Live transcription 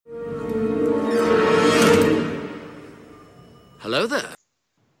Hello there.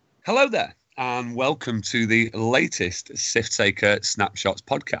 Hello there, and welcome to the latest Sith Taker Snapshots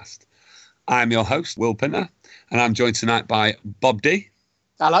podcast. I'm your host, Will Pinner, and I'm joined tonight by Bob D.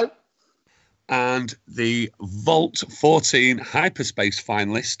 Hello. And the Vault 14 Hyperspace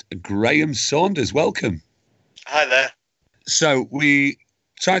finalist, Graham Saunders. Welcome. Hi there. So we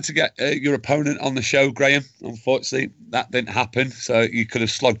tried to get your opponent on the show, Graham. Unfortunately, that didn't happen. So you could have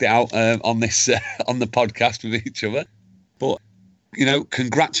slogged it out on this on the podcast with each other. But, you know,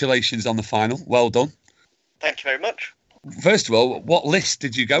 congratulations on the final. Well done. Thank you very much. First of all, what list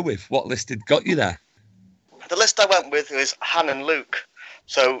did you go with? What list got you there? The list I went with is Han and Luke.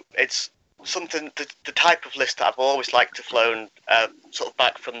 So it's something, the type of list that I've always liked to flown sort of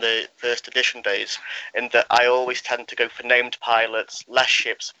back from the first edition days, in that I always tend to go for named pilots, less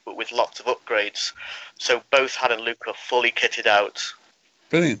ships, but with lots of upgrades. So both Han and Luke are fully kitted out.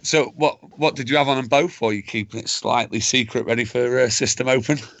 Brilliant. So what did you have on them both, or are you keeping it slightly secret, ready for System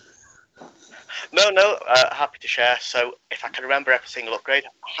Open? No, happy to share. So if I can remember every single upgrade,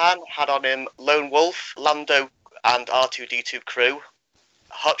 Han had on him Lone Wolf, Lando and R2-D2 crew,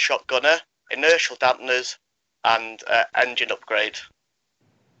 Hotshot Gunner, inertial dampeners, and engine upgrade.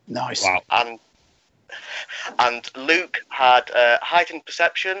 Nice. Wow. And Luke had heightened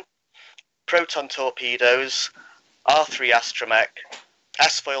perception, proton torpedoes, R3 astromech,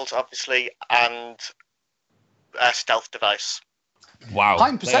 S-foils obviously, and stealth device. Wow.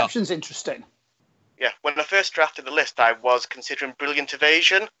 Heightened perception's interesting. Yeah, when I first drafted the list, I was considering brilliant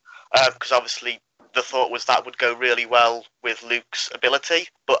evasion, because obviously the thought was that would go really well with Luke's ability.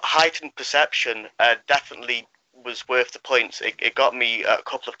 But heightened perception definitely was worth the points. It got me a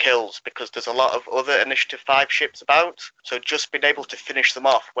couple of kills because there's a lot of other Initiative 5 ships about. So just being able to finish them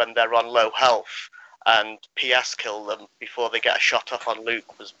off when they're on low health and PS kill them before they get a shot off on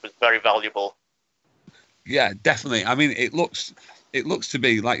Luke was very valuable. Yeah, definitely. I mean, it looks to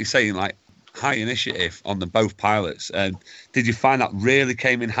be, like you're saying, like high initiative on the both pilots. Did you find that really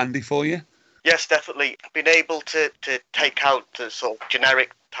came in handy for you? Yes, definitely. Being able to take out the sort of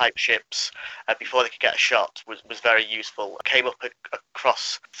generic type ships before they could get a shot was very useful. I came up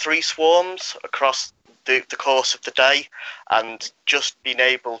across 3 swarms across the course of the day, and just being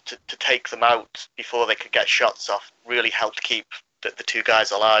able to take them out before they could get shots off really helped keep the 2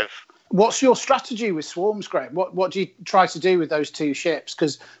 guys alive. What's your strategy with swarms, Graham? What do you try to do with those 2 ships?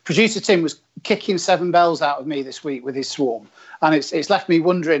 Because producer Tim was kicking 7 bells out of me this week with his swarm, and it's left me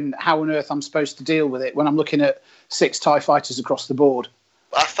wondering how on earth I'm supposed to deal with it when I'm looking at 6 TIE fighters across the board.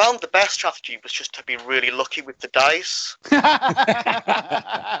 I found the best strategy was just to be really lucky with the dice.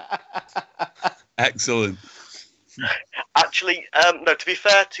 Excellent. Actually, no, to be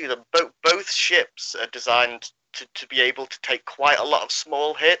fair to them, both ships are designed to be able to take quite a lot of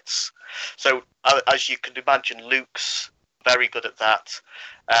small hits. So, as you can imagine, Luke's very good at that,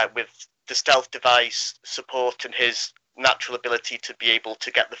 with the stealth device supporting his natural ability to be able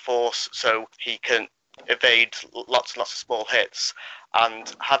to get the force so he can evade lots and lots of small hits.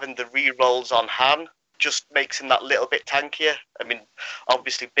 And having the re-rolls on Han just makes him that little bit tankier. I mean,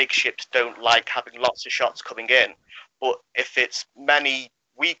 obviously big ships don't like having lots of shots coming in, but if it's many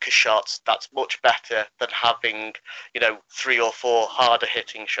weaker shots, that's much better than having, 3 or 4 harder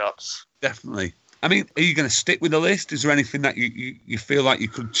hitting shots. Definitely. I mean, are you going to stick with the list? Is there anything that you feel like you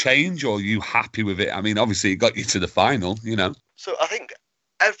could change, or are you happy with it? I mean, obviously it got you to the final, So I think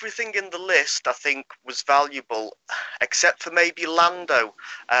everything in the list, was valuable, except for maybe Lando,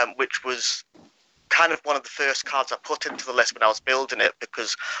 which was kind of one of the first cards I put into the list when I was building it,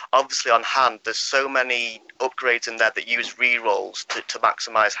 because obviously on Han, there's so many upgrades in there that use re-rolls to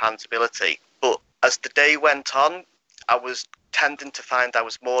maximise Han's ability. But as the day went on, I was tending to find I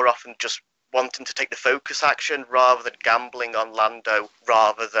was more often just wanting to take the focus action rather than gambling on Lando,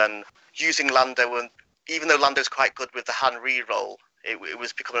 rather than using Lando. And even though Lando's quite good with the Han re-roll, it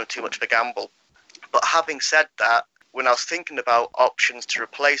was becoming too much of a gamble. But having said that, when I was thinking about options to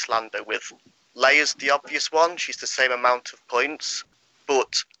replace Lando with, Leia's the obvious one. She's the same amount of points,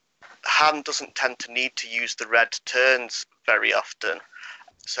 but Han doesn't tend to need to use the red turns very often.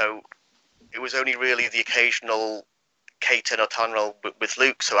 So it was only really the occasional K-turn or turn roll with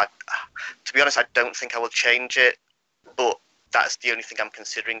Luke. So to be honest, I don't think I will change it, but that's the only thing I'm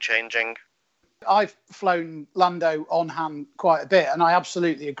considering changing. I've flown Lando on Han quite a bit, and I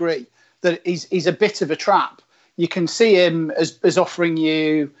absolutely agree that he's a bit of a trap. You can see him as offering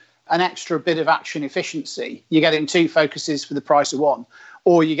you an extra bit of action efficiency. You're getting 2 focuses for the price of 1,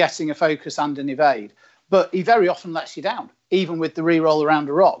 or you're getting a focus and an evade. But he very often lets you down, even with the re-roll around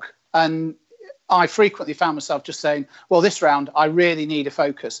a rock. And I frequently found myself just saying, well, this round, I really need a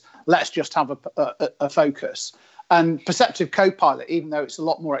focus. Let's just have a focus. And Perceptive Copilot, even though it's a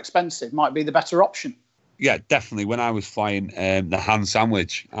lot more expensive, might be the better option. Yeah, definitely. When I was flying the hand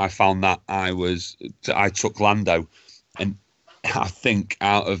sandwich, I found that I took Lando, and I think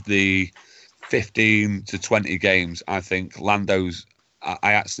out of the 15 to 20 games, I think Lando's,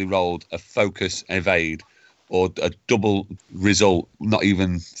 I actually rolled a focus evade or a double result, not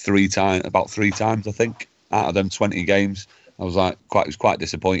even about three times, I think, out of them 20 games. I was like, it was quite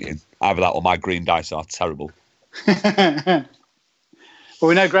disappointing. Either that or my green dice are terrible. Well,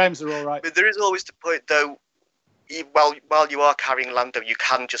 we know Graham's are all right. But there is always the point, though, while you are carrying Lando, you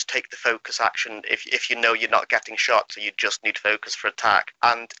can just take the focus action if you know you're not getting shot, so you just need focus for attack.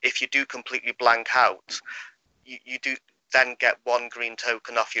 And if you do completely blank out, you do then get one green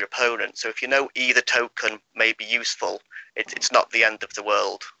token off your opponent. So if you know either token may be useful, it's not the end of the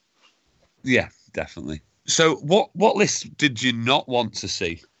world. Yeah, definitely. So what list did you not want to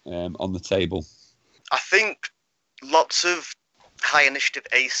see on the table? I think lots of high initiative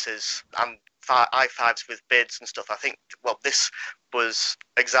aces and I5s with bids and stuff. I think, well, this was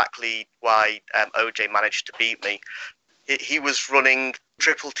exactly why OJ managed to beat me. He was running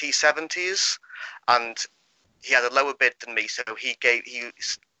triple T70s and he had a lower bid than me, so he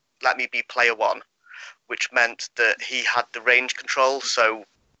let me be player one, which meant that he had the range control. So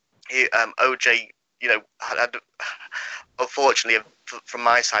OJ, had unfortunately, from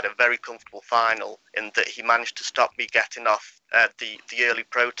my side, a very comfortable final in that he managed to stop me getting off the early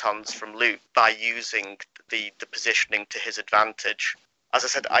protons from Luke by using the positioning to his advantage. As I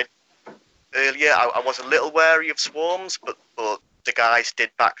said earlier, I was a little wary of swarms, but the guys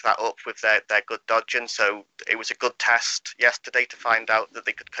did back that up with their good dodging, so it was a good test yesterday to find out that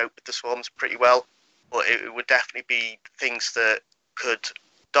they could cope with the swarms pretty well. But it would definitely be things that could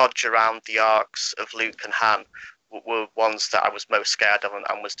dodge around the arcs of Luke and Han were ones that I was most scared of,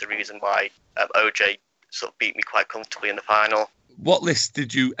 and was the reason why OJ sort of beat me quite comfortably in the final. What list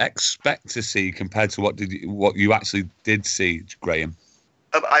did you expect to see compared to what you actually did see, Graham?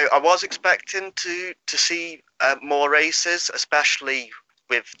 I was expecting to see more races, especially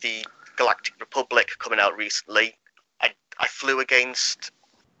with the Galactic Republic coming out recently. I flew against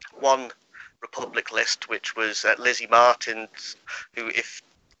one Republic list, which was Lizzie Martin's, who, if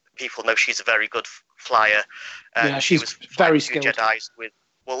people know, she's a very good flyer. Yeah, she she's was very skilled. skilled. Jedi's with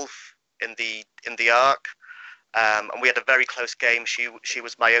Wolf in the Ark, and we had a very close game. She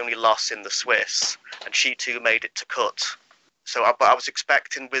was my only loss in the Swiss, and she too made it to cut. So I was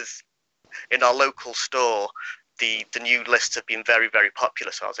expecting in our local store, the new lists have been very, very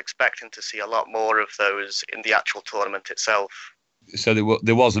popular. So I was expecting to see a lot more of those in the actual tournament itself. So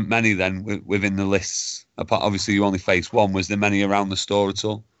there wasn't many then within the lists. Apart, obviously, you only faced one. Was there many around the store at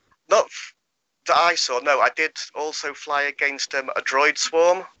all? Not that I saw. No, I did also fly against a droid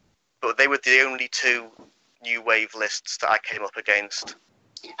swarm, but they were the only two new wave lists that I came up against.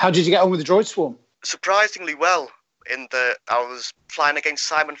 How did you get on with the droid swarm? Surprisingly well. I was flying against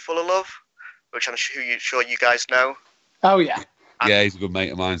Simon Fullerlove, which I'm sure you guys know. Oh yeah. Yeah, he's a good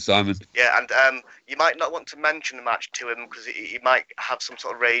mate of mine, Simon. Yeah, and you might not want to mention the match to him because he might have some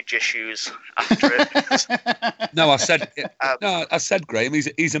sort of rage issues after it. No, I said, Graham,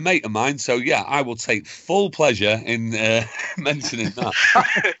 he's a mate of mine, so yeah, I will take full pleasure in mentioning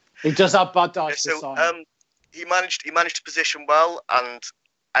that. He does have bad dice. Yeah, so he managed to position well and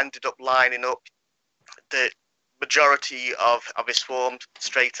ended up lining up the majority of his swarm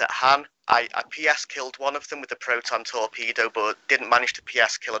straight at Han. I PS killed one of them with a proton torpedo, but didn't manage to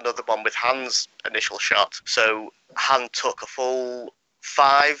PS kill another one with Han's initial shot. So Han took a full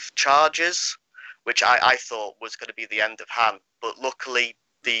 5 charges, which I thought was going to be the end of Han. But luckily,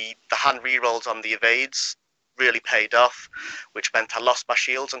 the Han rerolls on the evades really paid off, which meant I lost my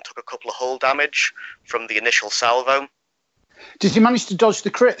shields and took a couple of hull damage from the initial salvo. Did you manage to dodge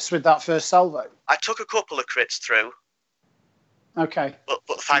the crits with that first salvo? I took a couple of crits through. Okay.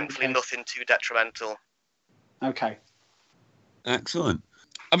 But thankfully nothing too detrimental. Okay. Excellent.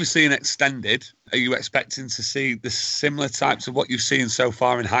 Obviously in Extended, are you expecting to see the similar types of what you've seen so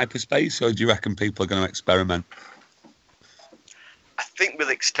far in hyperspace, or do you reckon people are going to experiment? I think with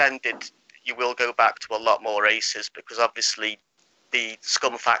Extended, you will go back to a lot more aces, because obviously the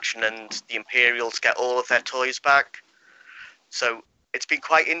Scum faction and the Imperials get all of their toys back. So it's been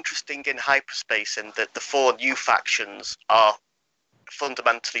quite interesting in hyperspace in that the 4 new factions are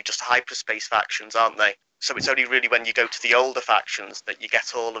fundamentally just hyperspace factions, aren't they? So it's only really when you go to the older factions that you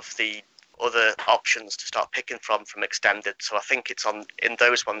get all of the other options to start picking from Extended. So I think it's in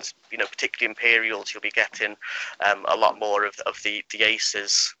those ones, particularly Imperials, you'll be getting a lot more of the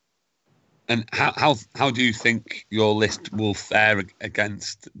aces. And how do you think your list will fare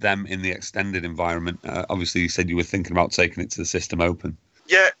against them in the extended environment? Obviously, you said you were thinking about taking it to the System Open.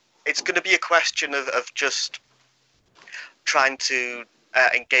 Yeah, it's going to be a question of just trying to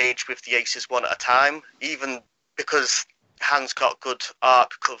engage with the aces one at a time, even because Han's got good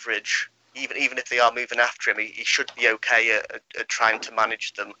arc coverage. Even if they are moving after him, he should be okay at trying to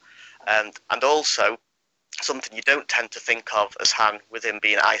manage them. And also, something you don't tend to think of as Han, with him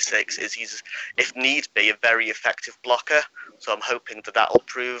being I6, is he's, if need be, a very effective blocker. So I'm hoping that will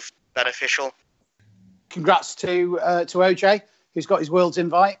prove beneficial. Congrats to OJ, who's got his Worlds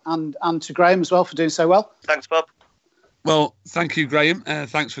invite, and to Graham as well for doing so well. Thanks, Bob. Well, thank you, Graham.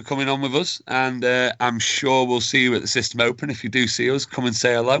 Thanks for coming on with us. And I'm sure we'll see you at the System Open. If you do see us, come and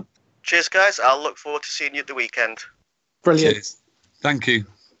say hello. Cheers, guys. I'll look forward to seeing you at the weekend. Brilliant. Cheers. Thank you.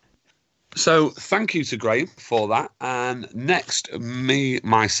 So thank you to Graham for that. And next, me,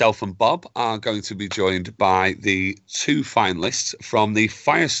 myself and Bob are going to be joined by the 2 finalists from the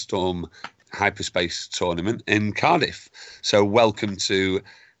Firestorm Hyperspace Tournament in Cardiff. So welcome to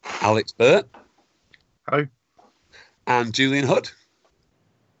Alex Burt. Hello. And Julian Hood.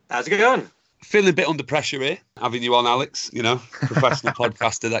 How's it going? Feeling a bit under pressure here, having you on, Alex, professional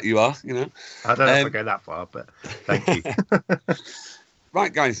podcaster that you are, I don't know if I go that far, but thank you.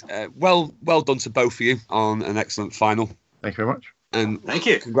 Right, guys. Well done to both of you on an excellent final. Thank you very much. And thank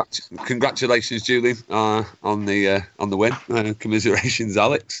you. Congratulations, Julian, on the win. Commiserations,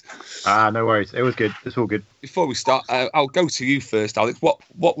 Alex. No worries. It was good. It's all good. Before we start, I'll go to you first, Alex.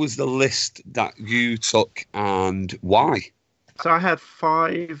 What was the list that you took and why? So I had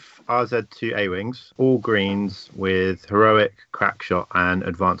 5 RZ2 A-Wings, all greens with Heroic, Crackshot and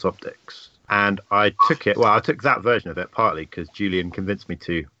Advanced Optics. And I took that version of it partly because Julian convinced me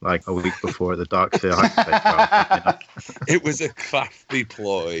to, like a week before at the Darkseer Hyperspace trial. It was a crafty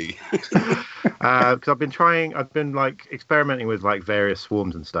ploy. Because I've been like experimenting with like various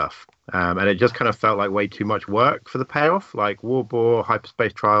swarms and stuff. And it just kind of felt like way too much work for the payoff. Like Warboar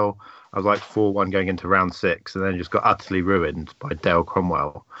Hyperspace Trial, I was like 4-1 going into round 6 and then just got utterly ruined by Dale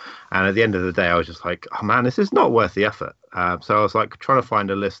Cromwell. And at the end of the day, I was just like, oh man, this is not worth the effort. So I was like trying to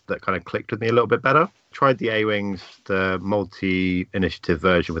find a list that kind of clicked with me a little bit better. Tried the A-Wings, the multi-initiative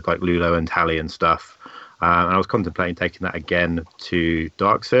version with like Lulo and Tally and stuff. And I was contemplating taking that again to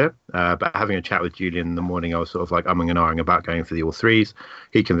Darkseer. But having a chat with Julian in the morning, I was sort of like umming and ahhing about going for the all 3s.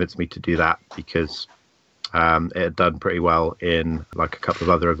 He convinced me to do that because it had done pretty well in like a couple of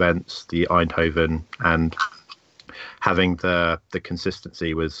other events, the Eindhoven, and having the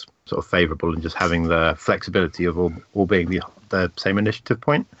consistency was sort of favourable, and just having the flexibility of all being the same initiative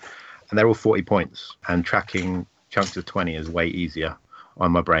point. And they're all 40 points, and tracking chunks of 20 is way easier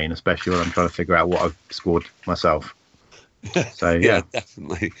on my brain, especially when I'm trying to figure out what I've scored myself. So yeah,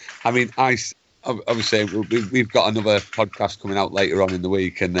 definitely. I mean, obviously we've got another podcast coming out later on in the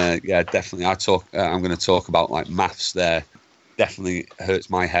week, and definitely I'm going to talk about like maths there. Definitely hurts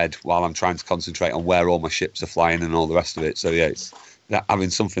my head while I'm trying to concentrate on where all my ships are flying and all the rest of it. So yeah, it's having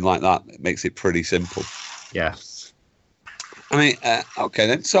something like that makes it pretty simple. Yeah. I mean, okay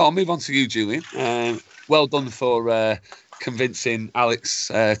then. So I'll move on to you, Julian. Well done for convincing Alex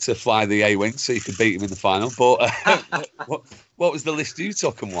to fly the A-Wing so you could beat him in the final. But what was the list you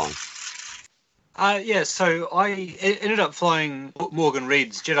took and why? So I ended up flying Morgan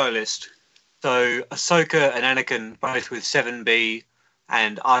Reed's Jedi list. So Ahsoka and Anakin both with 7B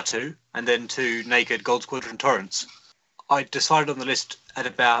and R2, and then 2 naked Gold Squadron Torrents. I decided on the list at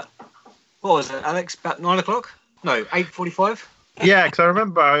about, what was it, Alex? About 9 o'clock? No, 8:45? Yeah, because I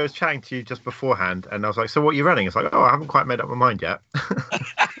remember I was chatting to you just beforehand, and I was like, so what are you running? It's like, oh, I haven't quite made up my mind yet.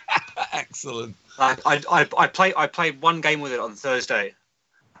 Excellent. I played one game with it on Thursday,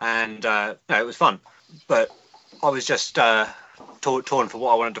 and it was fun. But I was just torn for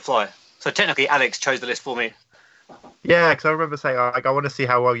what I wanted to fly. So technically, Alex chose the list for me. Yeah, because I remember saying, I want to see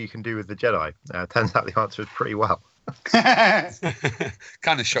how well you can do with the Jedi. Turns out the answer is pretty well.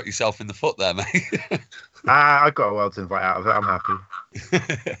 Kind of shot yourself in the foot there, mate. I got a Worlds invite out of it. I'm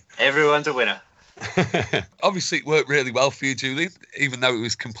happy. Everyone's a winner. Obviously, it worked really well for you, Julian, even though it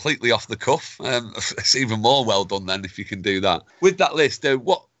was completely off the cuff. It's even more well done then if you can do that. With that list,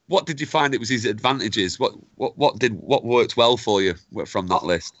 what did you find it was his advantages? What worked well for you from that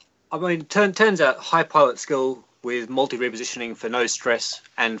list? I mean, turns out high pilot skill with multi-repositioning for no stress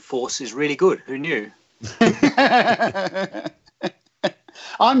and force is really good. Who knew?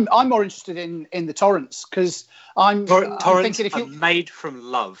 I'm more interested in the torrents because I'm thinking if you made from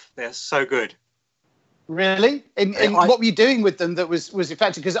love, they're so good. Really? What were you doing with them that was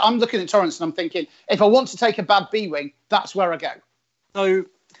effective? Because I'm looking at torrents and I'm thinking if I want to take a bad B-wing, that's where I go. So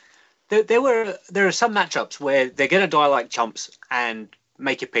there are some matchups where they're going to die like chumps and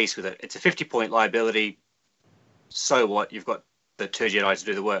make your peace with it. It's a 50-point liability. So what? You've got the 2 Jedi to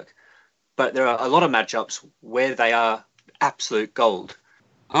do the work. But there are a lot of matchups where they are absolute gold.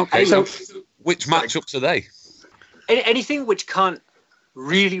 Okay, so which matchups are they? Anything which can't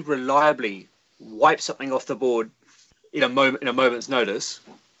really reliably wipe something off the board in a moment's notice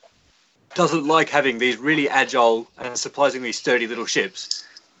doesn't like having these really agile and surprisingly sturdy little ships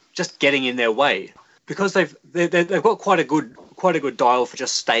just getting in their way, because they've got quite a good dial for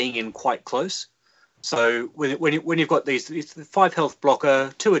just staying in quite close. So when you've got these 5 health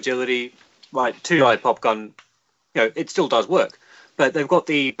blocker, 2 agility, right, 2 die pop gun, it still does work. But they've got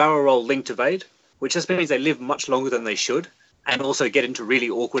the barrel roll linked evade, which just means they live much longer than they should, and also get into really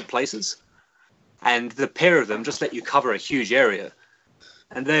awkward places. And the pair of them just let you cover a huge area,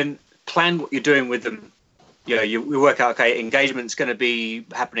 and then plan what you're doing with them. We work out, okay, engagement's going to be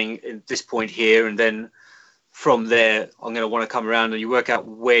happening at this point here, and then from there, I'm going to want to come around, and you work out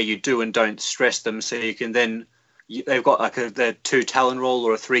where you do and don't stress them, so you can then, they've got like a 2 Talon roll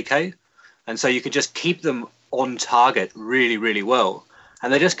or a 3K, and so you can just keep them on target really, really well,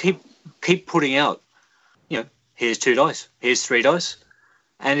 and they just keep putting out, here's 2 dice, here's 3 dice,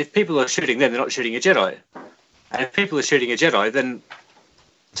 and if people are shooting them, they're not shooting a Jedi, and if people are shooting a Jedi, then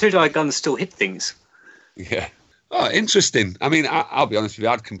 2 die guns still hit things. Yeah. Oh, interesting. I mean, I'll be honest with you,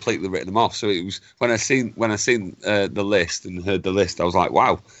 I'd completely written them off. So it was when I seen the list and heard the list, I was like,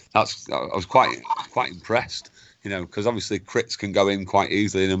 wow, I was quite impressed. Because obviously crits can go in quite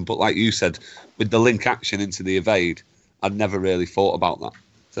easily, but like you said, with the link action into the evade, I'd never really thought about that.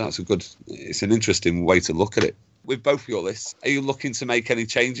 So it's an interesting way to look at it. With both your lists, are you looking to make any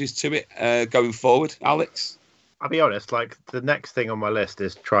changes to it going forward, Alex? I'll be honest, like the next thing on my list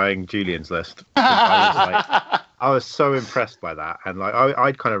is trying Julian's list. I was so impressed by that, and like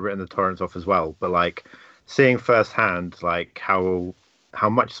I'd kind of written the torrents off as well, but like seeing firsthand like how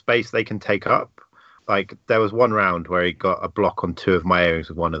much space they can take up. Like there was one round where he got a block on 2 of my A-wings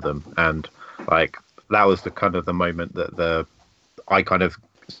with one of them, and like that was the kind of the moment that I kind of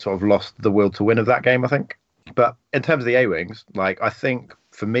sort of lost the will to win of that game, I think. But in terms of the A-wings, like I think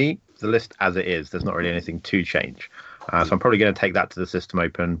for me, the list as it is, there's not really anything to change. So I'm probably going to take that to the system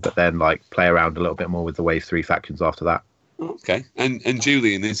open, but then like play around a little bit more with the Wave 3 factions after that. Okay. And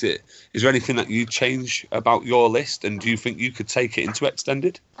Julian, is there anything that you change about your list, and do you think you could take it into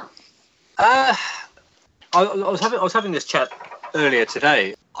extended? I was having this chat earlier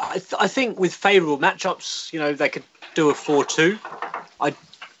today. I think with favourable matchups, they could do a 4-2.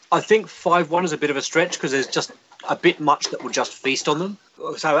 I think 5-1 is a bit of a stretch because there's just a bit much that will just feast on them.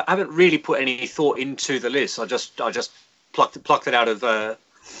 So I haven't really put any thought into the list. I just plucked it out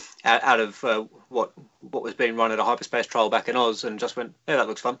of what was being run at a hyperspace trial back in Oz, and just went, yeah, that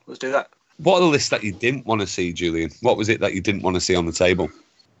looks fun. Let's do that. What are the lists that you didn't want to see, Julian? What was it that you didn't want to see on the table?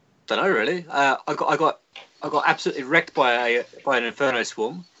 Don't know really. I got absolutely wrecked by an Inferno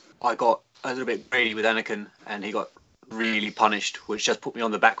Swarm. I got a little bit greedy with Anakin, and he got really punished, which just put me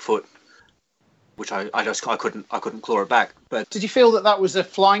on the back foot, which I couldn't claw it back. But did you feel that was a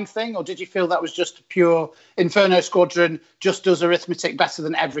flying thing, or did you feel that was just a pure Inferno Squadron just does arithmetic better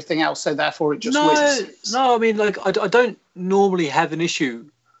than everything else, so therefore it just wins? No, I mean, like I don't normally have an issue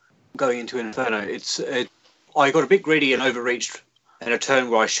going into Inferno. I got a bit greedy and overreached in a turn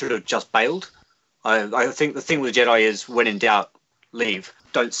where I should have just bailed. I think the thing with Jedi is, when in doubt, leave.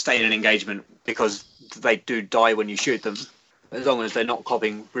 Don't stay in an engagement, because they do die when you shoot them. As long as they're not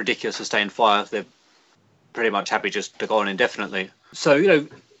copping ridiculous sustained fire, they're pretty much happy just to go on indefinitely. So, in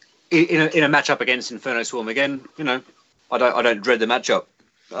a matchup against Inferno Swarm again, I don't dread the matchup.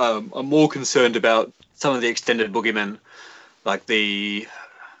 I'm more concerned about some of the extended boogeymen, like the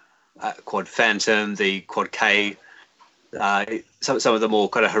Quad Phantom, the Quad K, some of the more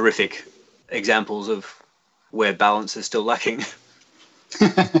kind of horrific examples of where balance is still lacking.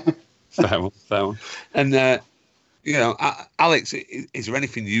 Fair one. And, Alex, is there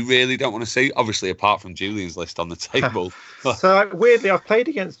anything you really don't want to see? Obviously, apart from Julian's list on the table. So weirdly, I've played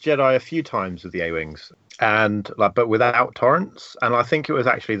against Jedi a few times with the A-wings, but without torrents. And I think it was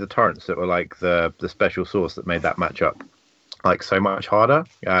actually the torrents that were like the special sauce that made that matchup like so much harder.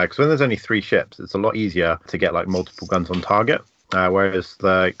 Because when there's only 3 ships, it's a lot easier to get like multiple guns on target. Whereas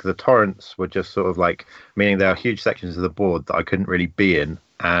the torrents were just sort of like, meaning there are huge sections of the board that I couldn't really be in.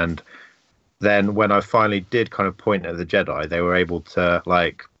 And then when I finally did kind of point at the Jedi, they were able to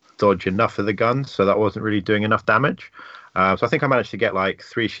like dodge enough of the guns, so that wasn't really doing enough damage. So I think I managed to get like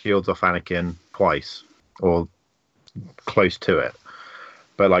 3 shields off Anakin twice, or close to it.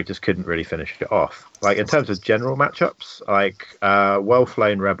 but like just couldn't really finish it off. Like in terms of general matchups, like well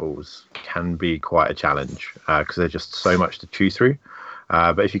flown rebels can be quite a challenge because there's just so much to choose through.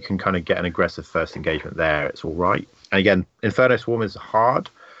 But if you can kind of get an aggressive first engagement there, it's all right. And again, Inferno Swarm is hard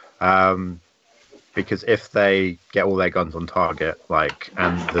because if they get all their guns on target, like,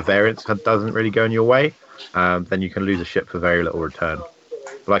 and the variance doesn't really go in your way, then you can lose a ship for very little return.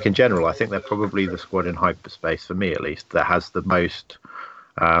 But like in general, I think they're probably the squad in hyperspace, for me at least, that has the most.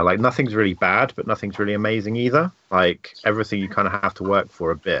 Like nothing's really bad, but nothing's really amazing either. Like everything you kind of have to work for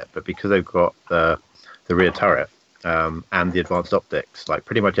a bit, but because they've got the rear turret and the advanced optics, like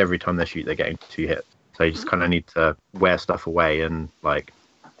pretty much every time they shoot, they're getting 2 hits. So you just kind of need to wear stuff away and like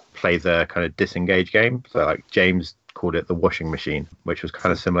play the kind of disengage game. So like James called it the washing machine, which was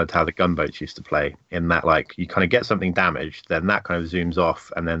kind of similar to how the gunboats used to play, in that like you kind of get something damaged, then that kind of zooms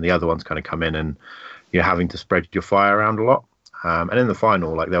off, and then the other ones kind of come in, and you're having to spread your fire around a lot. And in the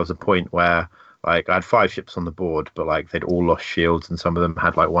final, like there was a point where like I had 5 ships on the board, but like they'd all lost shields, and some of them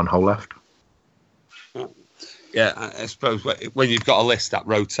had like 1 hull left. Yeah, I suppose when you've got a list that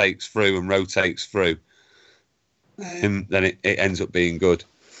rotates through, then it ends up being good.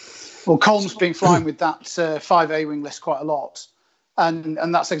 Well, Colm's been flying with that 5 A-wing list quite a lot, and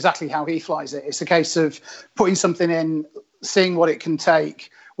that's exactly how he flies it. It's a case of putting something in, seeing what it can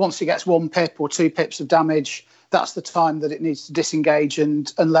take. Once he gets 1 pip or 2 pips of damage, that's the time that it needs to disengage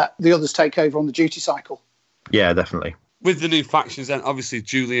and let the others take over on the duty cycle. Yeah, definitely. With the new factions, then obviously,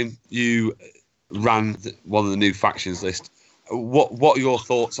 Julian, you ran one of the new factions list. What are your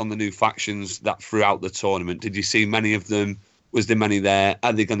thoughts on the new factions that throughout the tournament? Did you see many of them? Was there many there?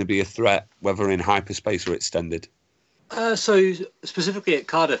 Are they going to be a threat, whether in hyperspace or extended? So specifically at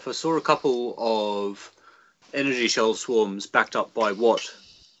Cardiff, I saw a couple of energy shell swarms backed up by Watt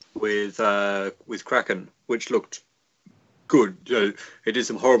with Kraken, which looked good. You know, it did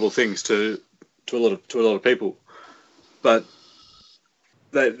some horrible things to a lot of people, but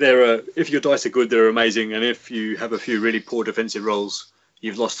they're if your dice are good, they're amazing, and if you have a few really poor defensive rolls,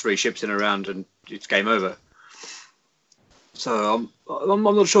 you've lost 3 ships in a round and it's game over. So I'm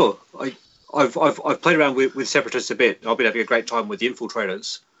not sure. I've played around with Separatists a bit. I've been having a great time with the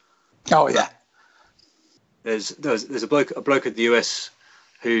Infiltrators. Oh yeah. There's a bloke at the US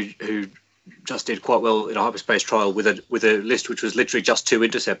who just did quite well in a hyperspace trial with a list which was literally just 2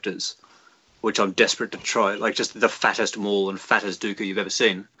 interceptors, which I'm desperate to try. Like just the fattest Maul and fattest Dooku you've ever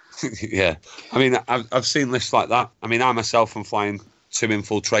seen. Yeah, I mean I've seen lists like that. I mean I myself am flying 2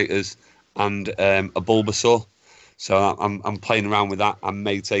 Infiltrators and a Bulbasaur, so I'm playing around with that. I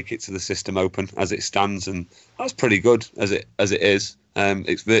may take it to the system open as it stands, and that's pretty good as it is.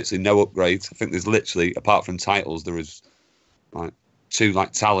 It's virtually no upgrades. I think there's literally, apart from titles, there is like 2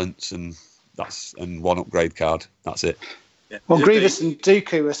 like talents and 1 upgrade card. That's it. Yeah. Well, Grievous and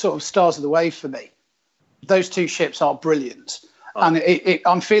Dooku are sort of stars of the wave for me. Those 2 ships are brilliant, and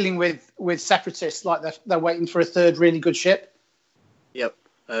I'm feeling with Separatists like they're waiting for a 3rd really good ship. Yep,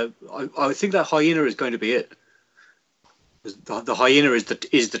 I think that Hyena is going to be it. The Hyena is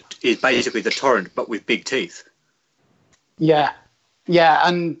basically the Torrent, but with big teeth. Yeah,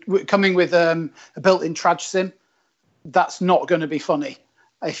 and coming with a built-in Traj Sim, that's not going to be funny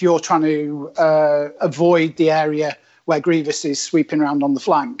if you're trying to avoid the area where Grievous is sweeping around on the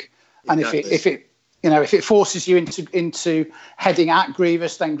flank. Exactly. And if it forces you into heading at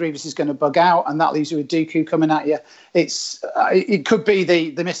Grievous, then Grievous is going to bug out, and that leaves you with Dooku coming at you. It could be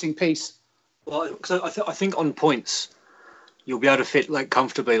the missing piece. Well, so I think on points you'll be able to fit like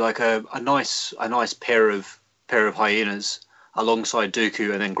comfortably like a nice pair of Hyenas alongside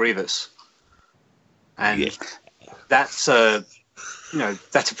Dooku and then Grievous, and that's a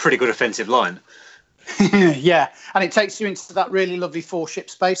pretty good offensive line. Yeah, and it takes you into that really lovely 4-ship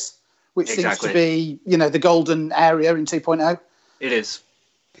space, which seems to be the golden area in 2.0. It is.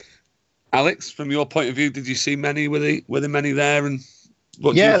 Alex, from your point of view, did you see many? Were there many there? And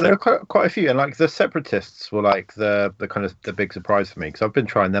there are quite a few, and like the Separatists were like the kind of the big surprise for me, because I've been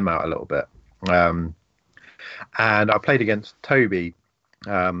trying them out a little bit, and I played against Toby,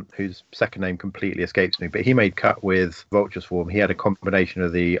 whose second name completely escapes me, but he made cut with Vulture Swarm. He had a combination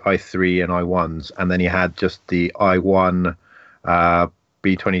of the I3 and I1s, and then he had just the I1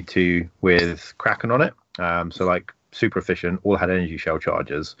 B-22 with Kraken on it. So like super efficient, all had energy shell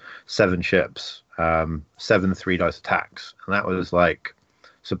charges, 7 ships, 7 3-dice attacks, and that was like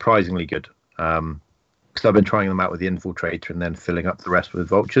surprisingly good. Because I've been trying them out with the Infiltrator and then filling up the rest with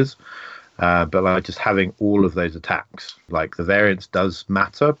Vultures. But like just having all of those attacks, like the variance does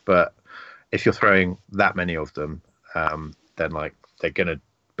matter, but if you're throwing that many of them, then like they're gonna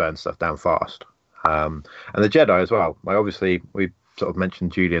burn stuff down fast. And the Jedi as well. Like obviously we sort of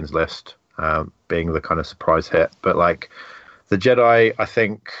mentioned Julian's list being the kind of surprise hit, but like the Jedi, I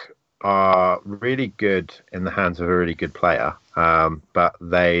think, are really good in the hands of a really good player, but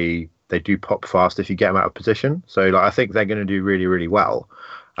they do pop fast if you get them out of position. So like, I think they're going to do really, really well,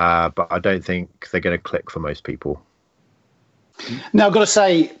 but I don't think they're going to click for most people. Now, I've got to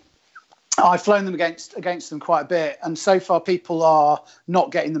say, I've flown them against them quite a bit, and so far people are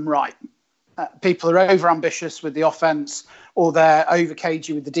not getting them right. People are over-ambitious with the offence, or they're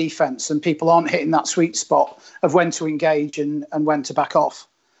over-cagey with the defence, and people aren't hitting that sweet spot of when to engage and when to back off.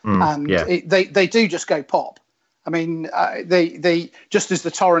 They do just go pop. I mean, they just as the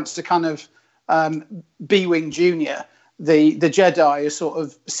Torrents are kind of B-wing junior, the Jedi are sort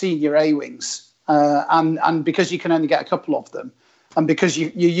of senior A-wings, and because you can only get a couple of them, and because you're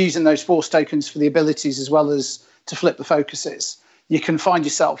using those Force tokens for the abilities as well as to flip the focuses, you can find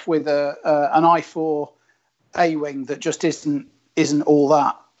yourself with an I4 A-wing that just isn't all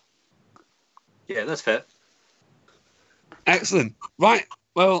that. Yeah, that's fair. Excellent. Right.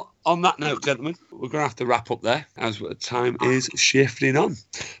 Well, on that note, gentlemen, we're going to have to wrap up there as time is shifting on.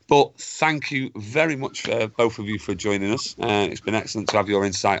 But thank you very much, both of you, for joining us. It's been excellent to have your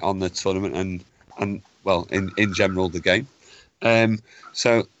insight on the tournament and well, in general, the game.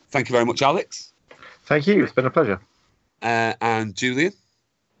 So thank you very much, Alex. Thank you. It's been a pleasure. And Julian.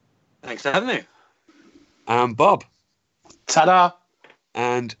 Thanks for having me. And Bob. Ta-da.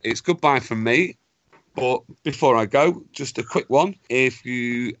 And it's goodbye from me. But before I go, just a quick one. If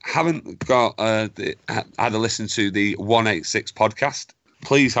you haven't got had a listen to the 186 podcast,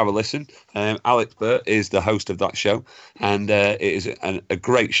 please have a listen. Alex Burt is the host of that show, and it is a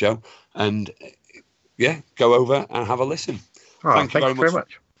great show. And yeah, go over and have a listen. Oh, thank you very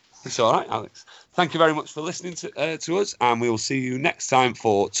much. It's all right, Alex. Thank you very much for listening to us, and we will see you next time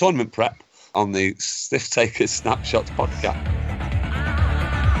for tournament prep on the Stiff Takers Snapshots podcast.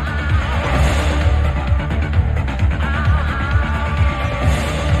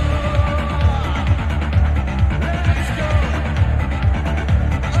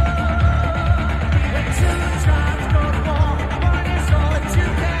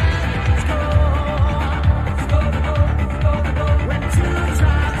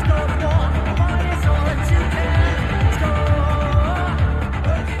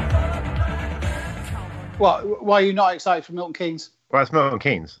 Why are you not excited for Milton Keynes? Well, it's Milton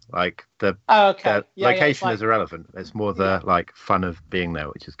Keynes. Like the location is irrelevant. It's more the like fun of being there,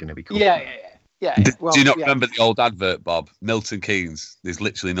 which is going to be cool. Yeah. Do you not remember the old advert, Bob? Milton Keynes. There's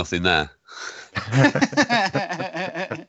literally nothing there.